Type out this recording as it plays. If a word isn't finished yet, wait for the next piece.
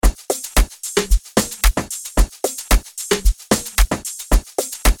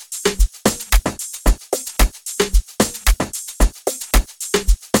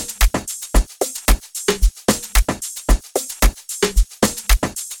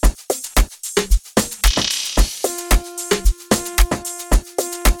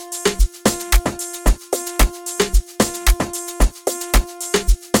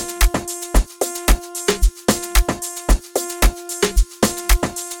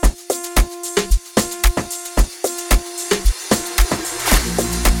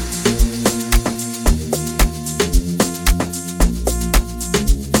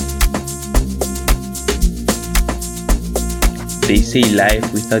say life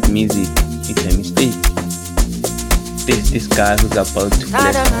without music is a mistake. There's this guy who's about to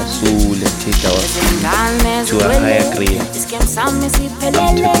bless our soul and take our to a higher grade. I'm talking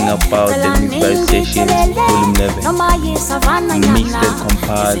about the Mixvibes sessions, Vol.011, mixed and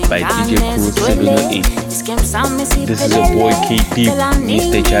compiled by Djy Saco 708. This is a boy KD,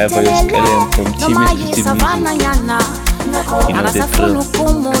 Mr. Djy Saco from Team Exclusive Music. You know the drill.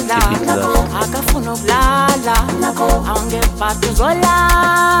 Keep it love.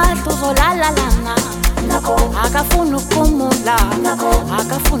 Akafuna ukumula,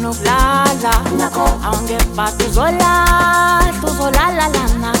 akafuna ukulala, awungepha tuzolala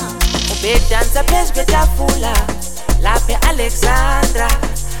lana. Ubedansa phezu kwetafula, lapha Alexandra.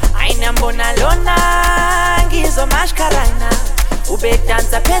 Ayinambona lona, ngizomashkarana.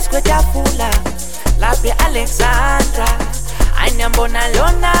 Ubedansa phezu kwetafula, lapha Alexandra. Ayinambona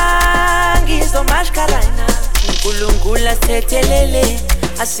lona, ngizomashkarana. Unkulunkulu sithethelele,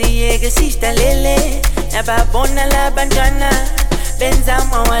 asiyeke sihlalele. Nababona labantwana benza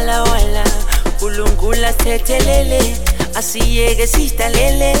mawala wala. Unkulunkulu sithethelele, asiyeke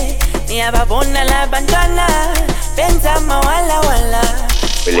sihlalele. Niyababona labantwana benza mawala wala.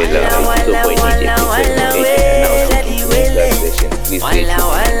 Wala wala wala wala wela diwele. Wala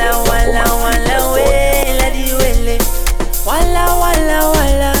wala wala wala wela diwele. Wala wala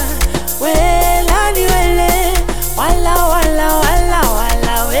wala wela diwele. Wala wala wala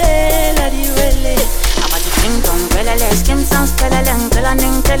wala wela diwele. Pelele skim sans pelele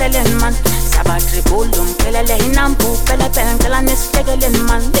pelele pelele man. Sabatri bulum pelele hinampu pelele pelele pelele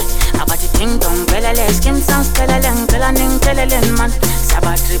man. Abati ting dong pelele skim sans pelele pelele man.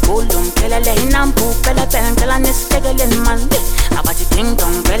 Sabatri bulum pelele hinampu pelele pelele man. Abati ting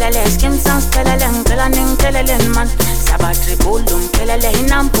dong pelele skim sans pelele pelele man. Sabatri bulum pelele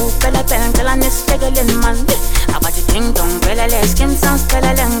hinampu pelele pelele man. Abati ting dong pelele skim sans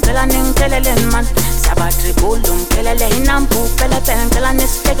pelele pelele man. Sabatri bulum pelele hinampu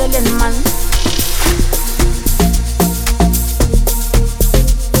pelele man.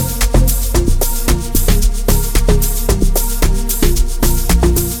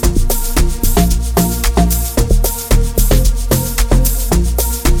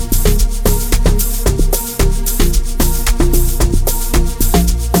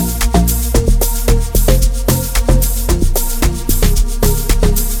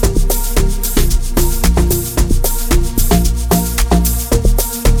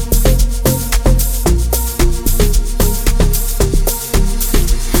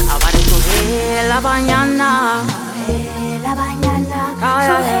 La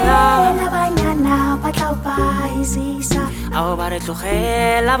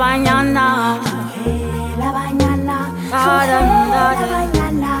mañana, la mañana, la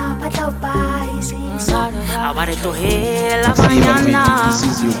mañana. This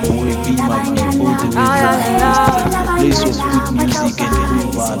is your boy B, my people. The place of good music and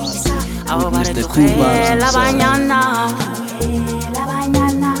cool vibes. With Mr. Cool Vibes La mañana, la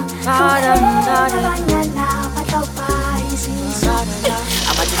mañana,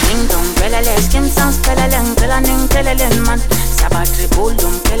 abati ding dong pelele skim sans pelele pelele man. Sabatri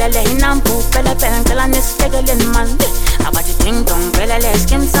bulum pelele hinampu pelele pelele man. Abati ding dong pelele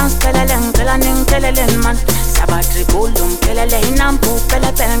skim sans pelele pelele man. Sabatri bulum pelele hinampu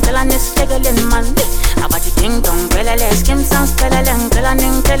pelele pelele man. Abati ding dong pelele skim sans pelele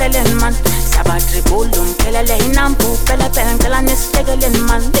pelele man. Sabatri bulum pelele hinampu pelele pelele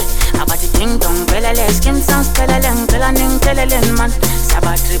man. Abati ding dong pelele skim sans pelele pelele man.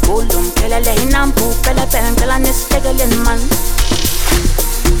 Sabatri bulum pelele hinampu pelele pelele man.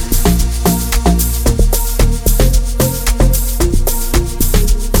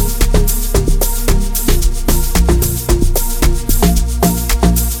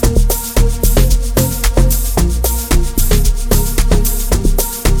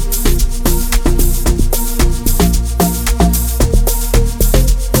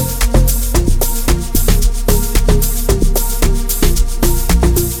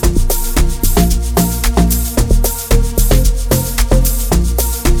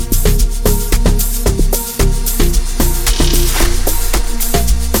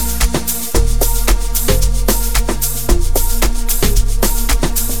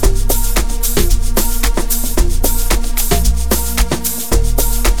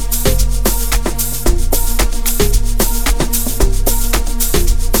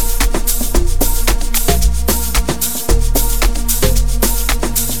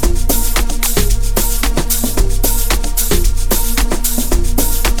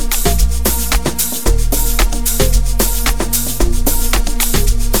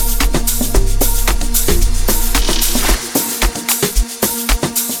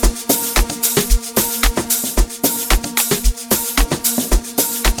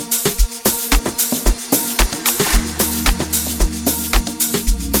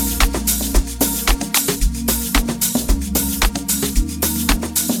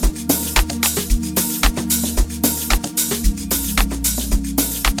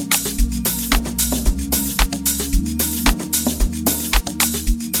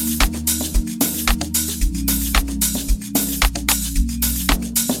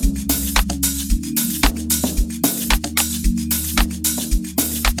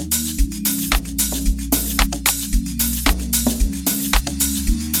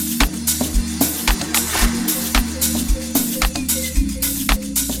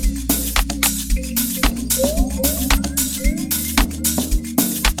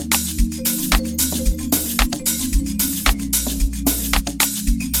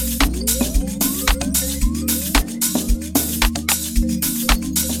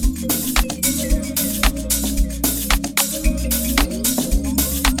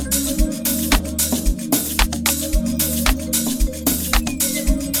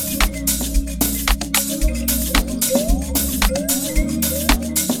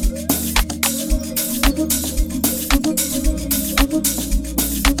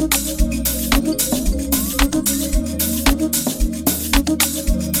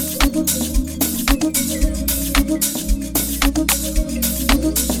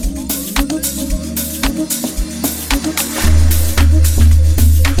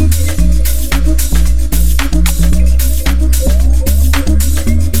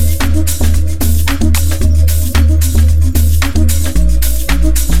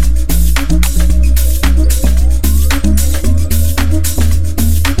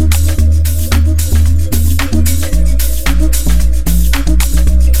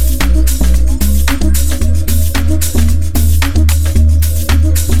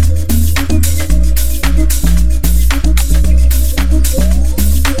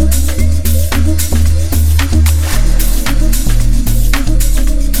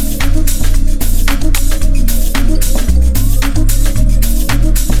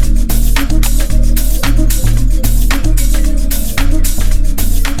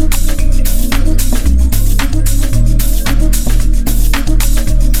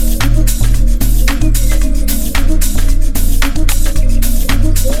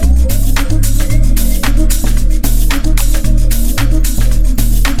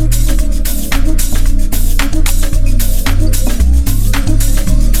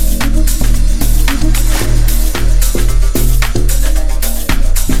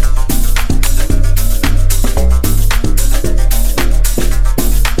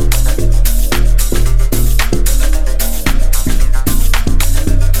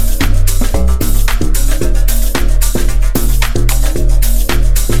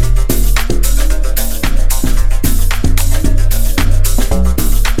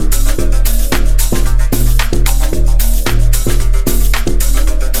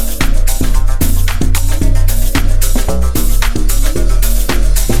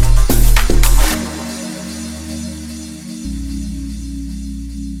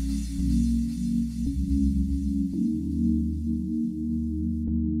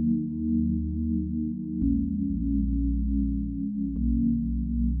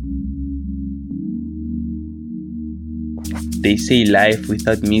 They say life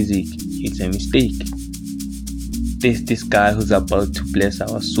without music is a mistake. There's this guy who's about to bless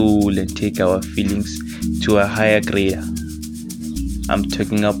our soul and take our feelings to a higher grade. I'm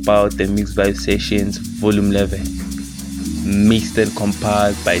talking about the Mixvibes Sessions Vol.011, mixed and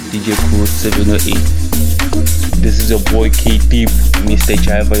compiled by DJ Cool 708. This is your boy K-Deep, Mr.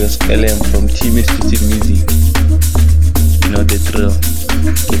 Jaiva Yoskelem from Team Institute Music. You know the drill.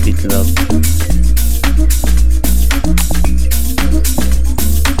 Give it love.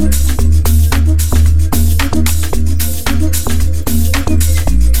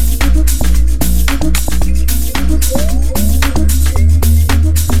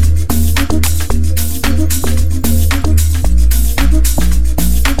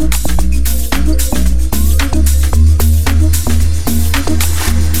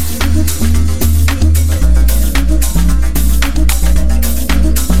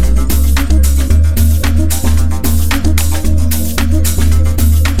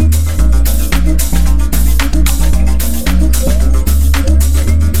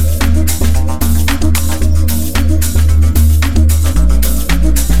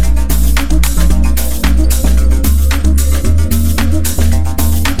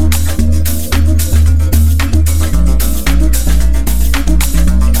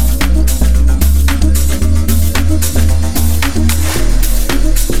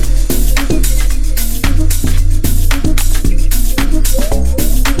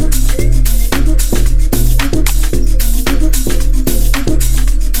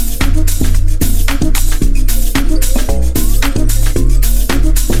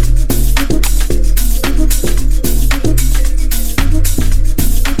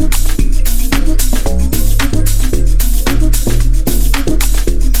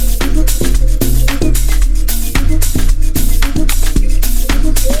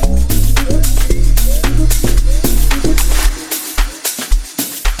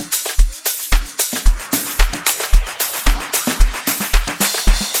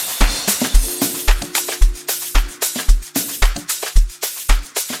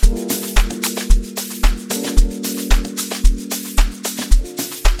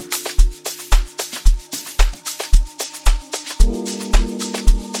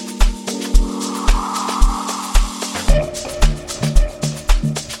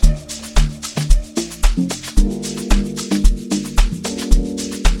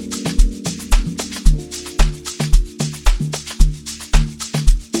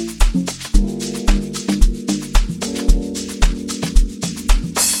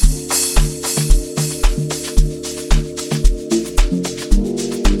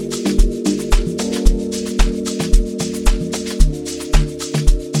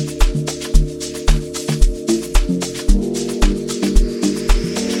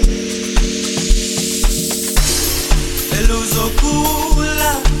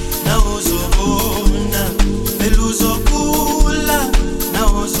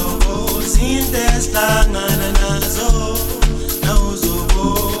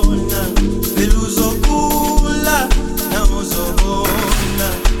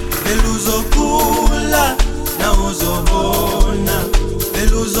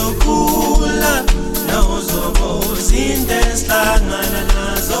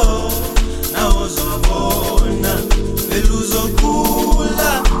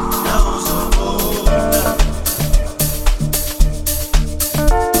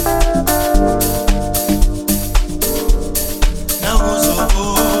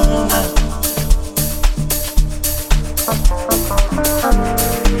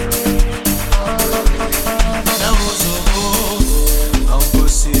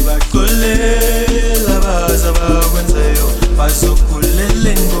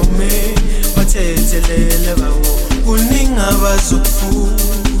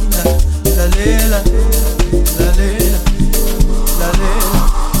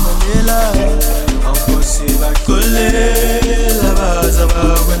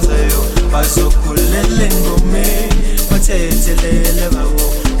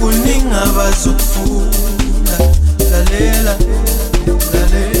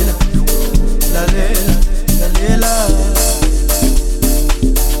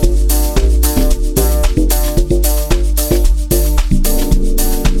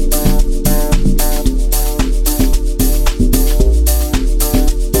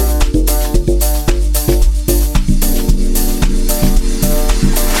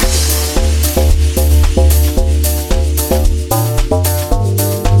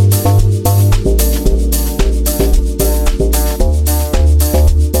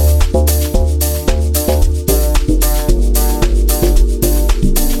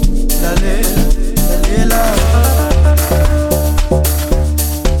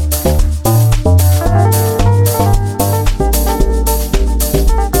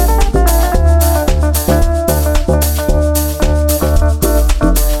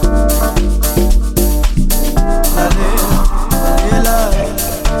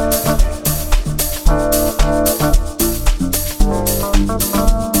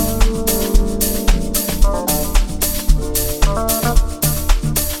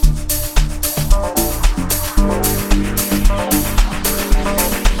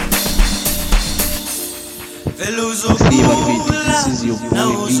 is your boy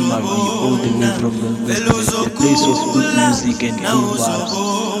Lima V, all the way from the place of good music and cool vibes,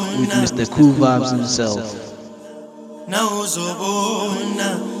 with Mr. Cool Vibes himself.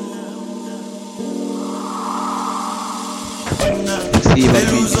 See if I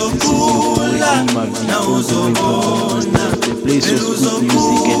can, this is your boy Lima V, all the way from the place of good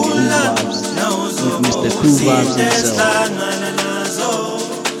music and cool vibes, with Mr. Cool Vibes himself.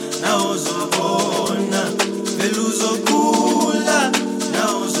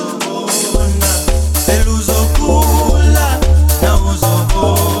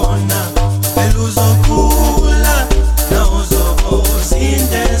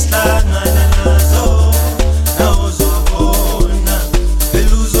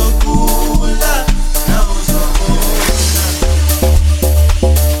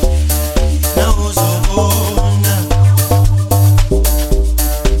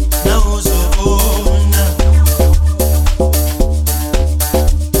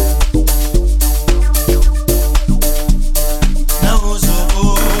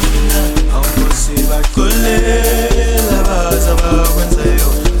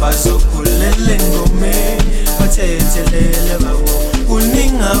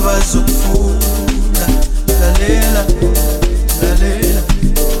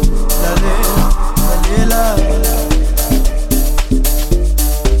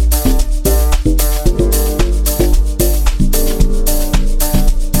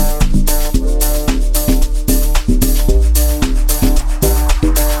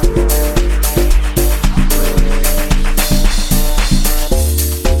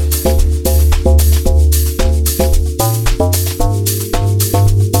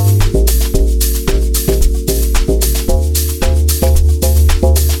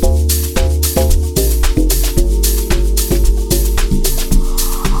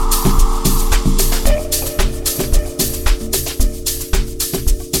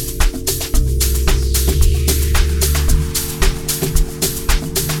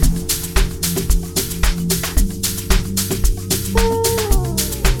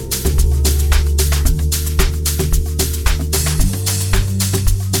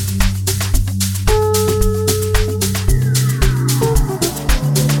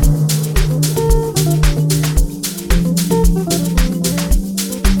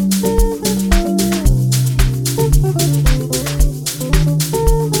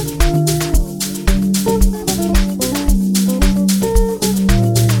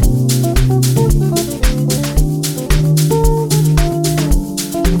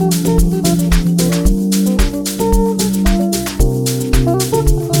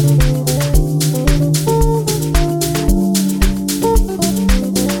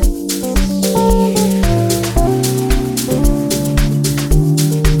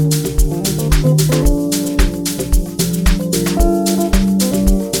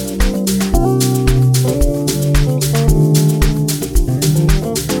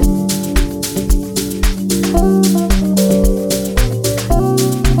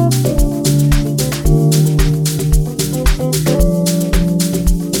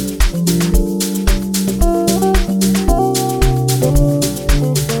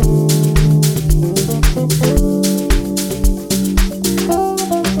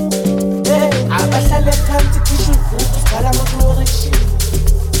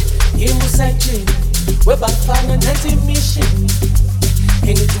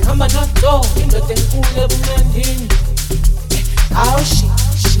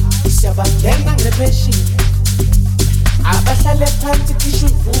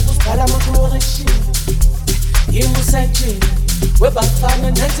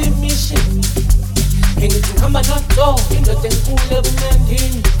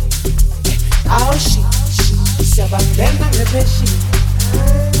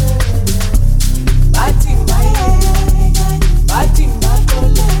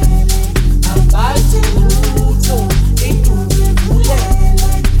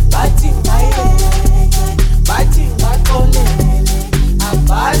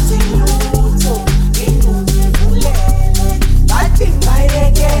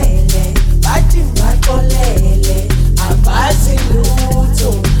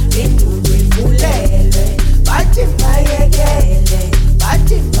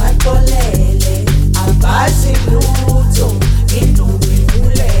 Abazi lutho, induku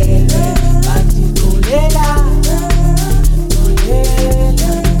ivulele.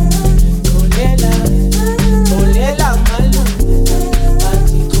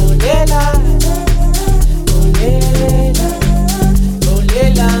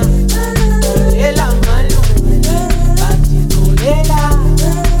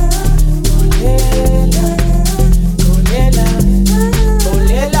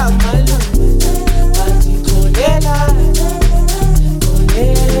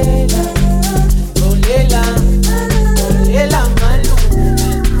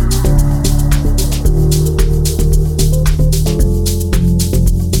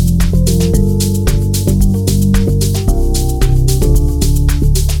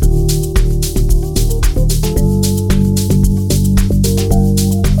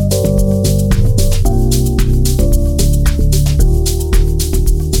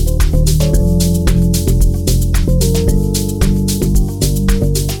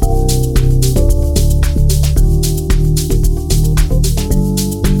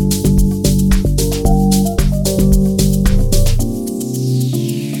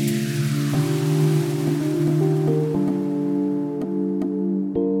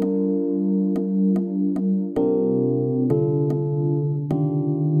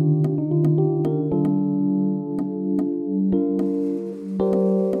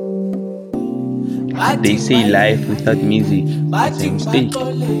 They say life without music is a mistake.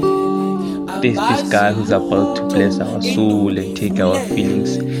 There's this guy who's about to bless our soul and take our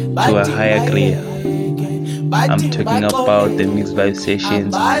feelings to a higher grade. I'm talking about the Mixvibes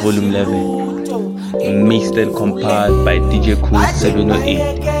sessions, Vol.011, mixed and compiled by Djy Cool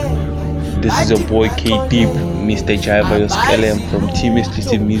 708. This is your boy K Deep, Mr. Djy Saco from Team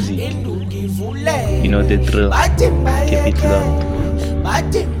Exclusive Music. You know the drill. Keep it locked.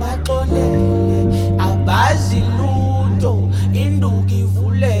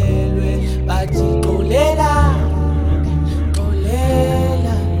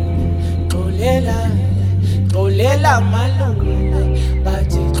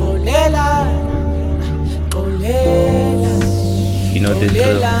 You know the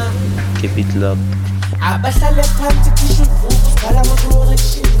drill. Keep it locked. Abahlale phansi cishe uvuka ukhala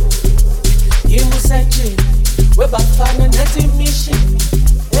ama-correction yimusajini webafana nathi mission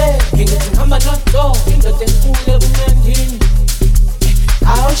ngingithi ngihamba nodo indoda enkulu ebumnandini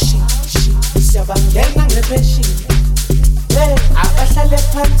awushi siyabangena ngepheshini abahlale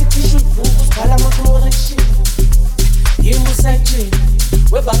phansi cishe uvuka ukhala ama-correction yimusajini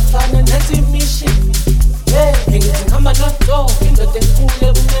webafana nathi mission ngingithi ngihamba nodo indoda enkulu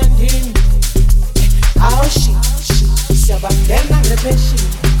ebumnandini awushi siyabangena ngepheshini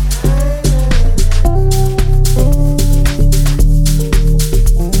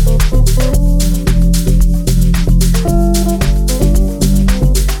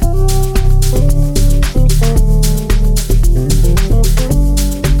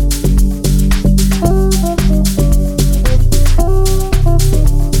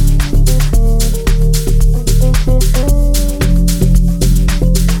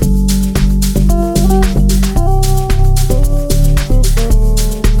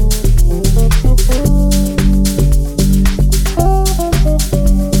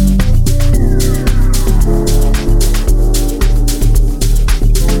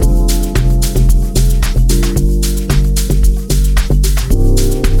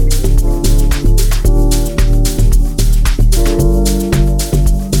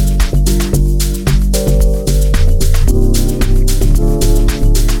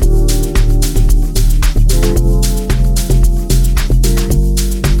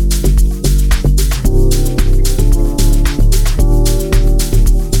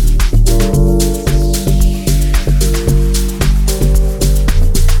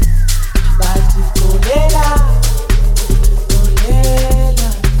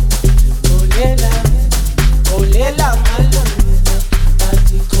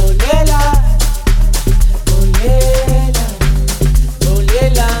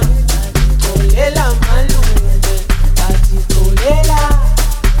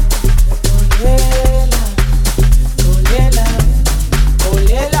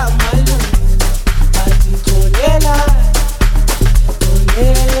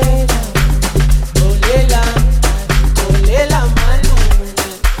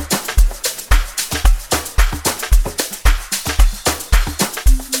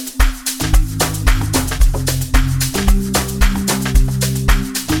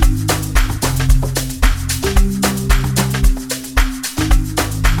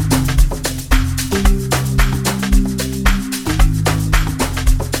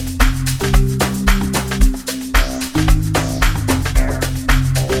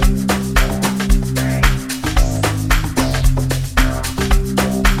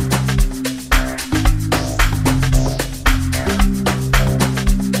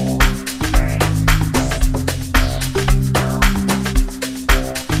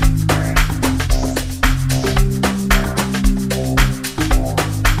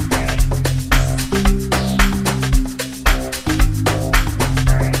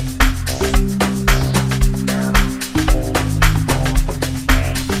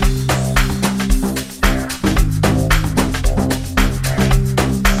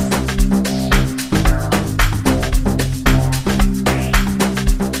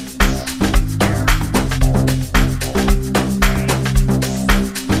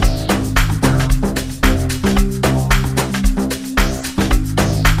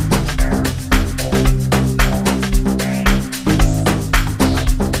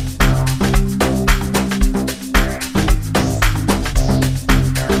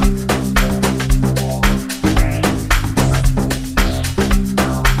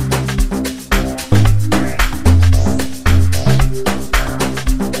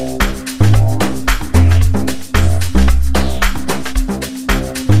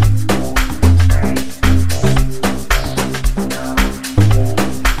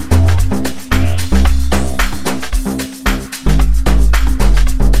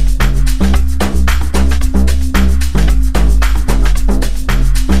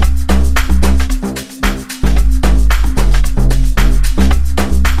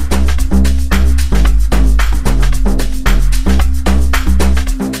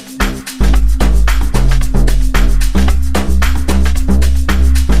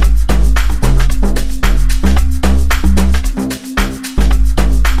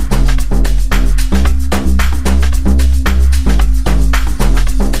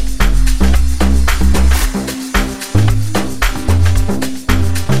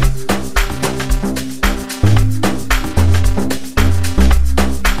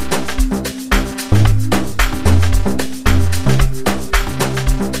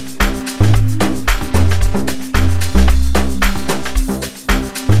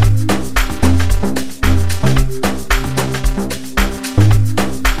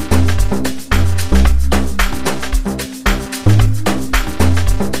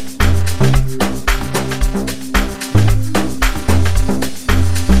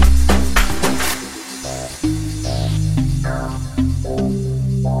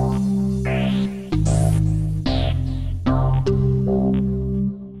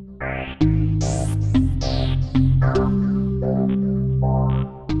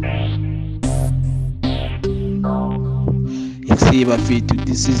say bafethu,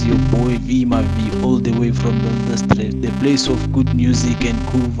 this is your boy V all the way from the street, the place of good music and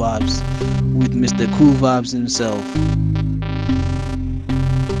cool vibes, with Mr. Cool Vibes himself.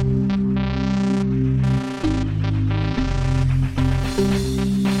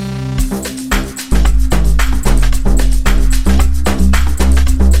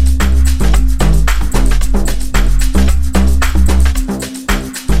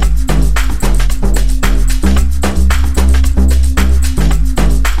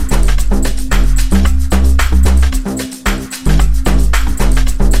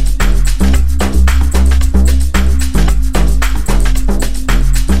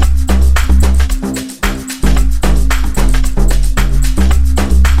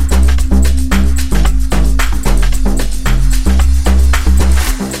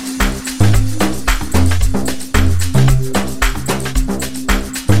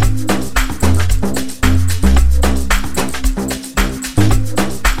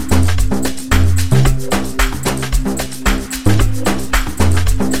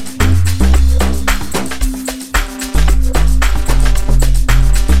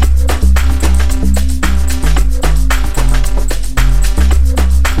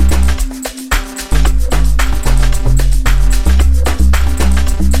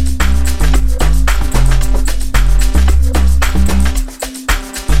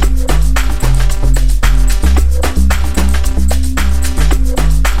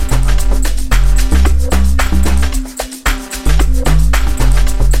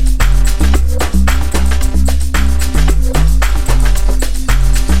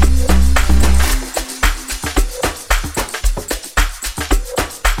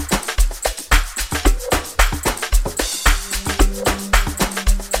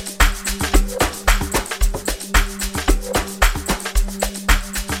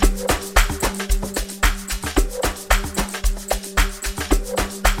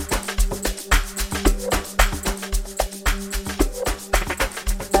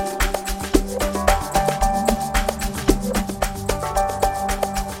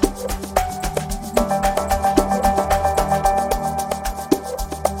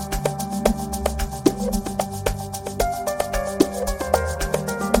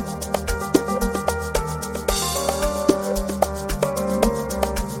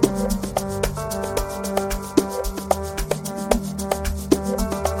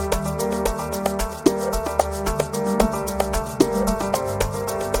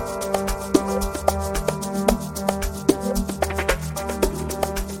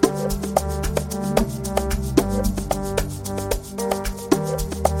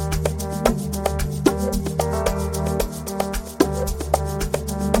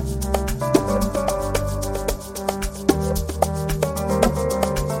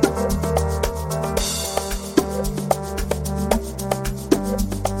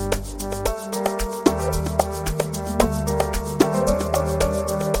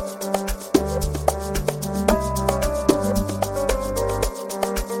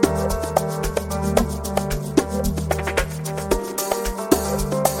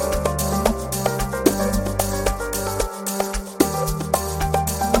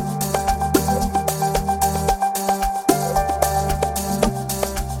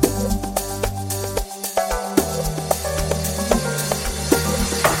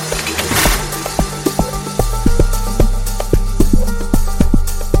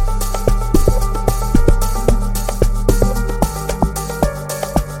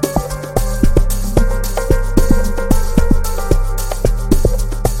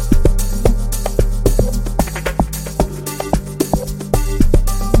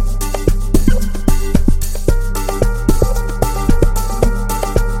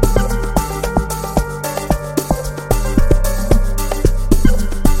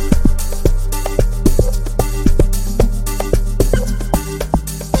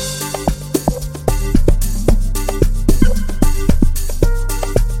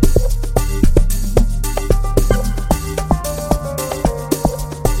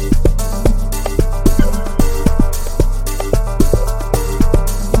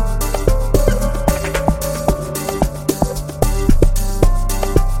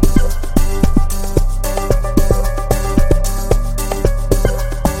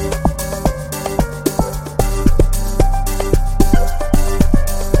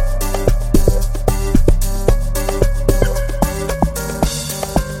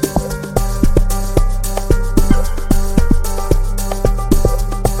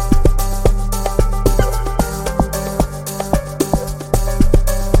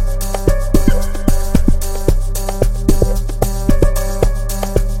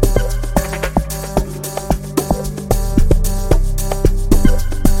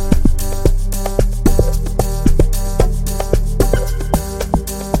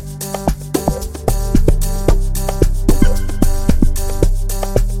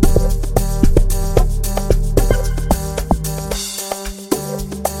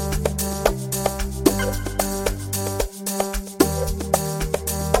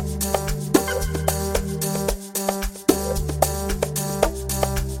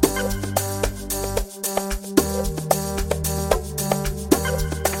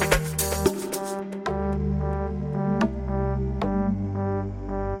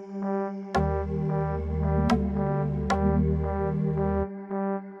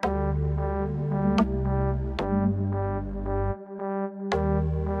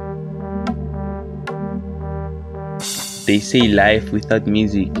 They say life without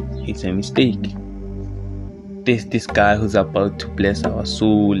music is a mistake. There's this guy who's about to bless our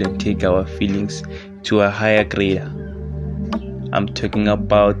soul and take our feelings to a higher grade. I'm talking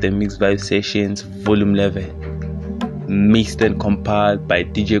about the Mixvibes sessions Vol.011, mixed and compiled by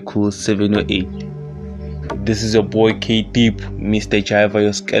DJ Cool 708. This is your boy K Deep, Mr.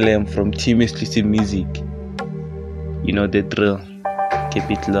 Djy Saco from Team Exclusive Music. You know the drill.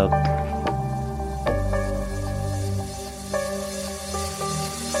 Keep it locked.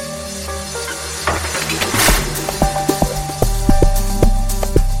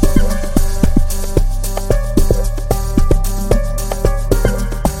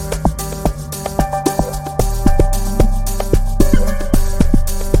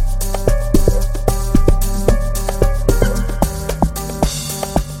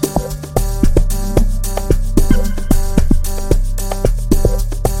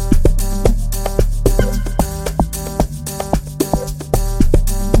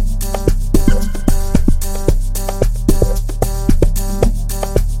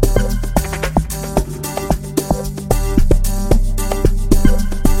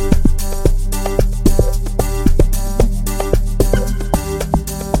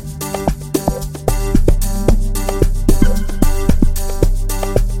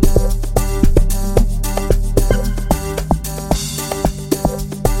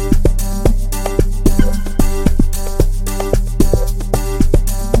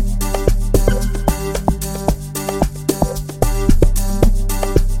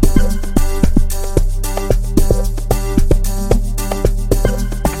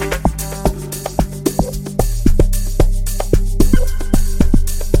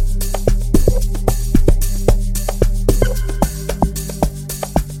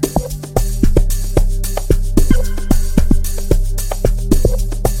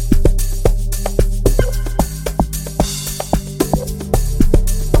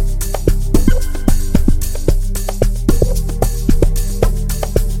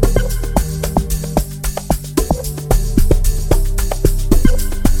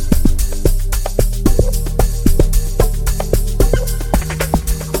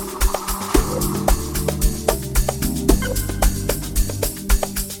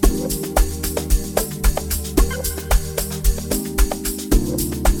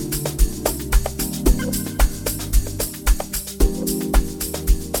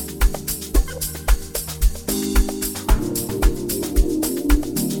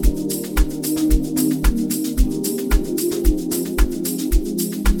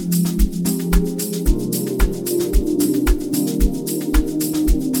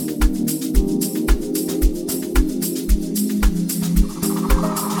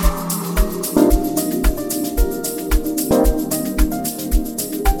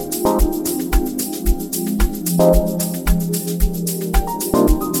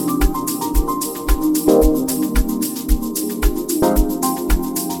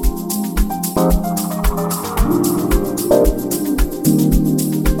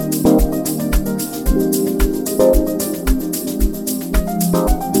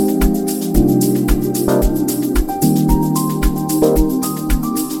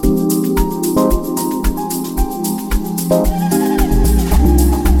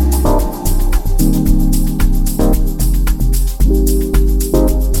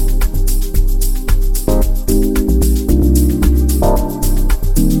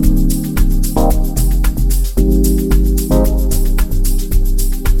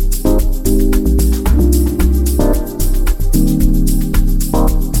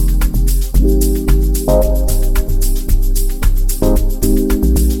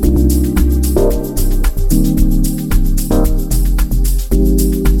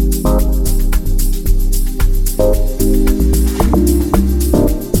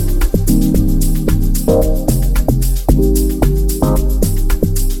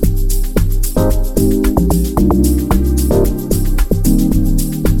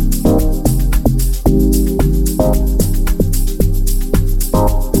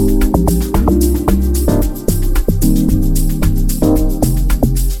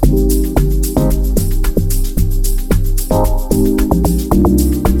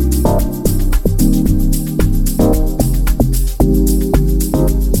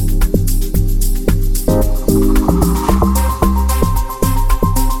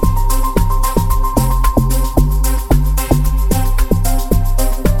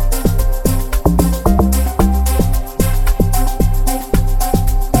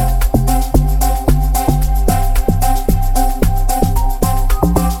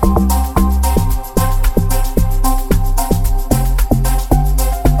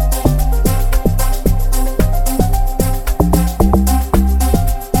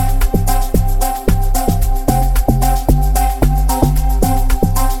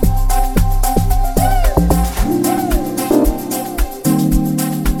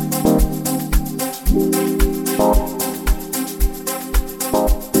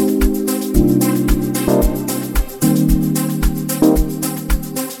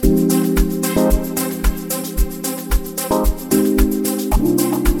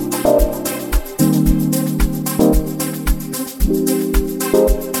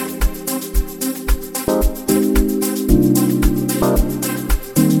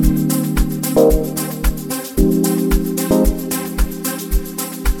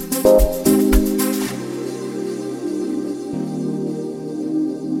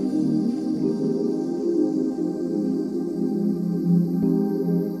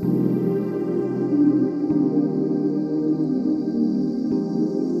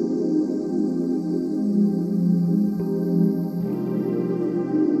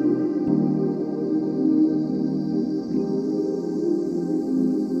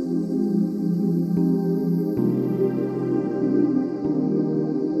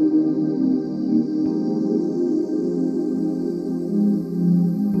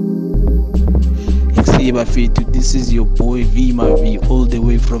 bafethu, this is your boy V V, all the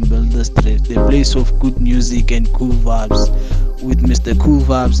way from Builder Street, the place of good music and cool vibes, with Mr. Cool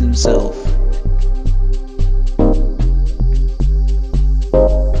Vibes himself.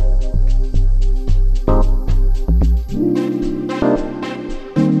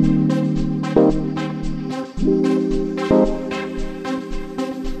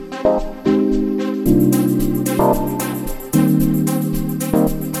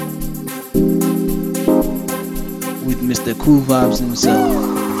 Mr. Cool Vibes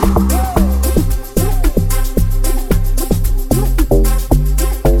himself.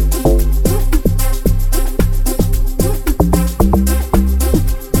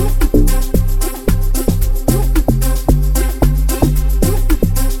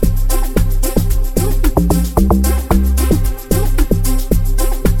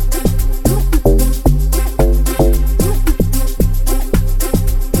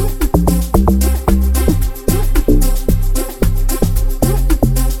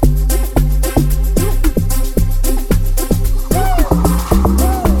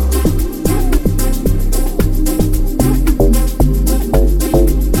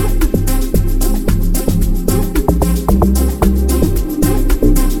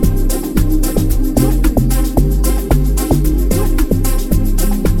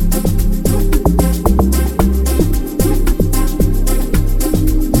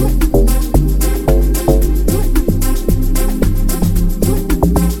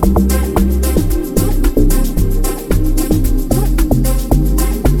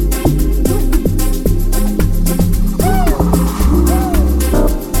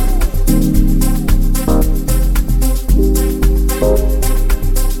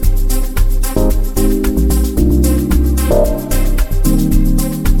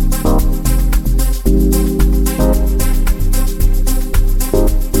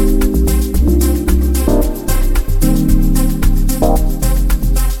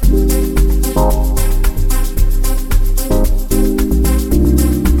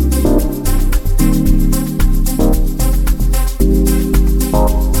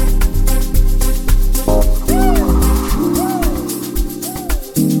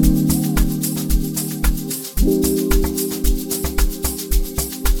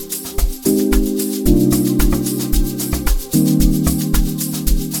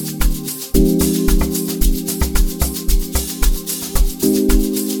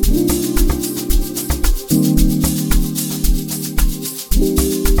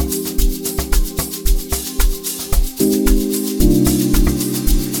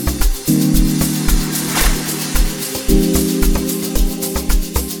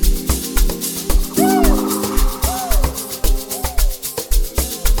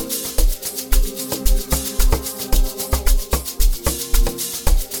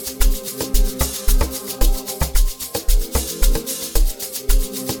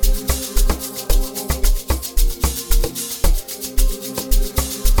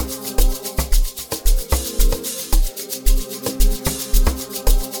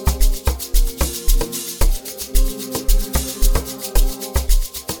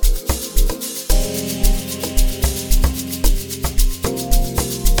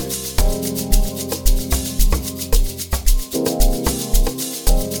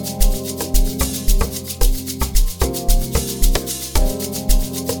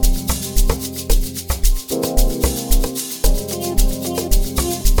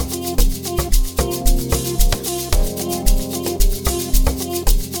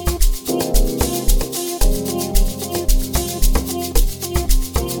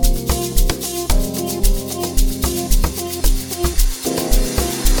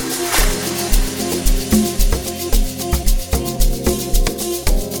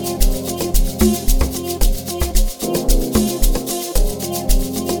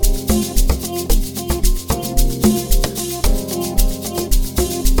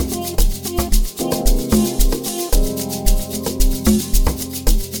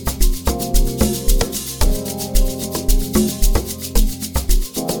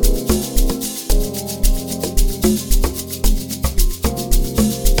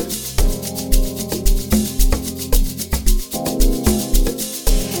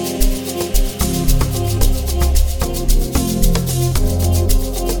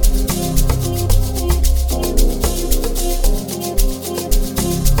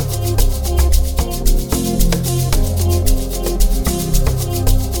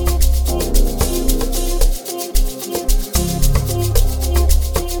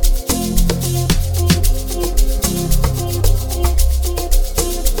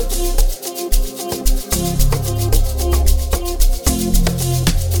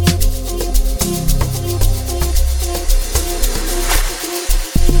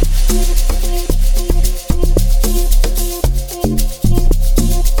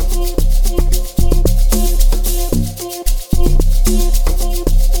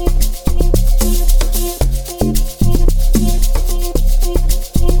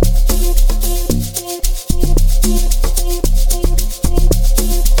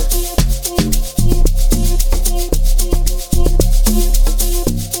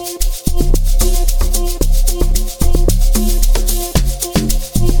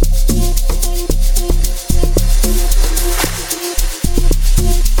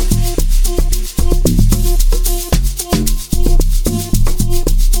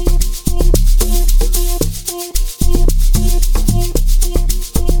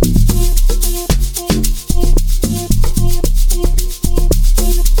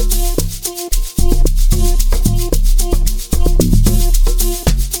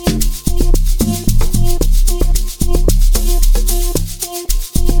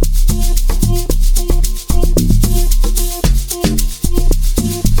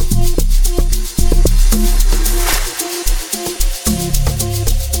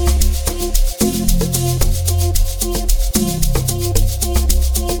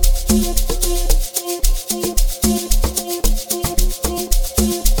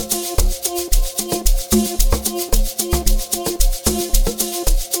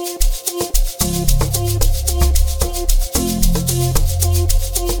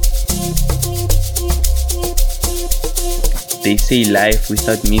 They say life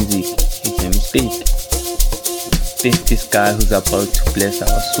without music is a mistake. There's this guy who's about to bless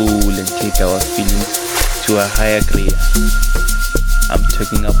our soul and take our feelings to a higher grade. I'm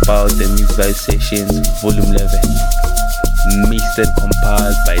talking about the Mixvibes sessions, Vol.011, mixed and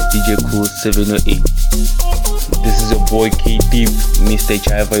compiled by Djy Saco 708. This is your boy K-Deep, Mr.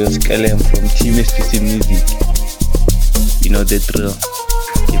 Djy Saco from Team SPC Music. You know the drill.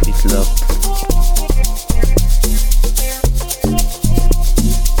 Keep it locked.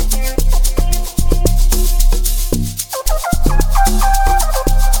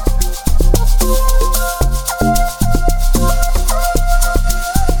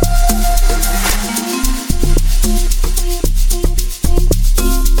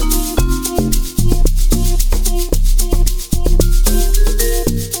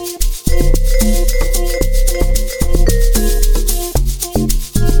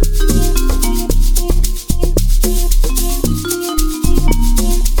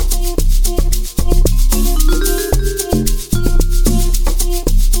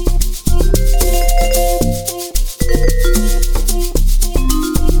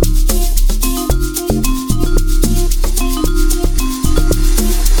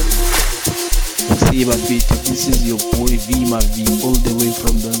 This is your boy V all the way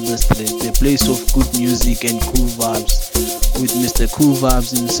from the street, the place of good music and cool vibes, with Mr. Cool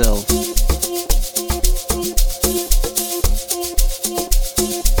Vibes himself.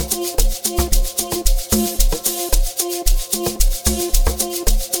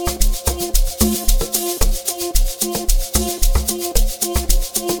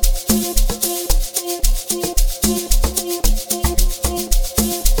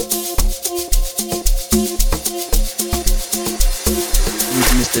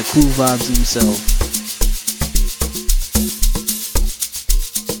 Mr. Cool Vibes himself.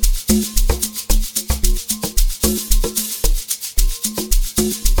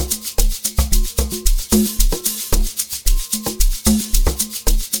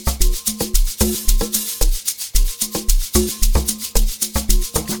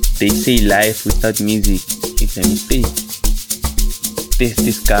 They say life without music is a mistake. There's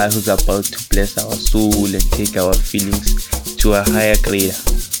this guy who's about to bless our soul and take our feelings to a higher grade.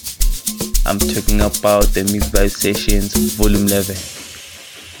 I'm talking about the Mixvibes sessions, Vol.011,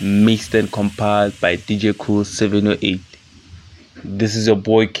 mixed and compiled by Djy Saco 708. This is your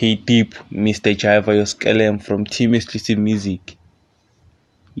boy K-Deep, Mr. Djy Saco from Team SPC Music.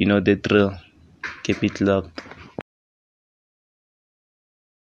 You know the drill. Keep it locked.